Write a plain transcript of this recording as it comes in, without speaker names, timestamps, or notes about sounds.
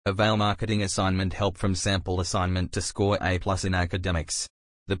Avail marketing assignment help from sample assignment to score A+ in academics.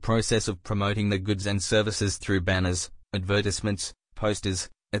 The process of promoting the goods and services through banners, advertisements, posters,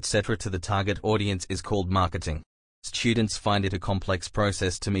 etc. to the target audience is called marketing. Students find it a complex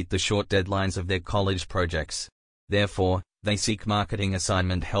process to meet the short deadlines of their college projects. Therefore, they seek marketing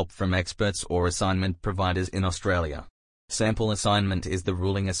assignment help from experts or assignment providers in Australia. Sample assignment is the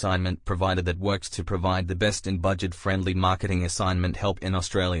ruling assignment provider that works to provide the best and budget-friendly marketing assignment help in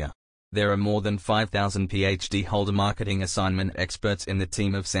Australia. There are more than 5,000 PhD holder marketing assignment experts in the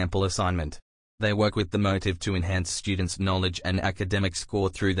team of sample assignment. They work with the motive to enhance students' knowledge and academic score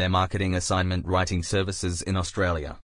through their marketing assignment writing services in Australia.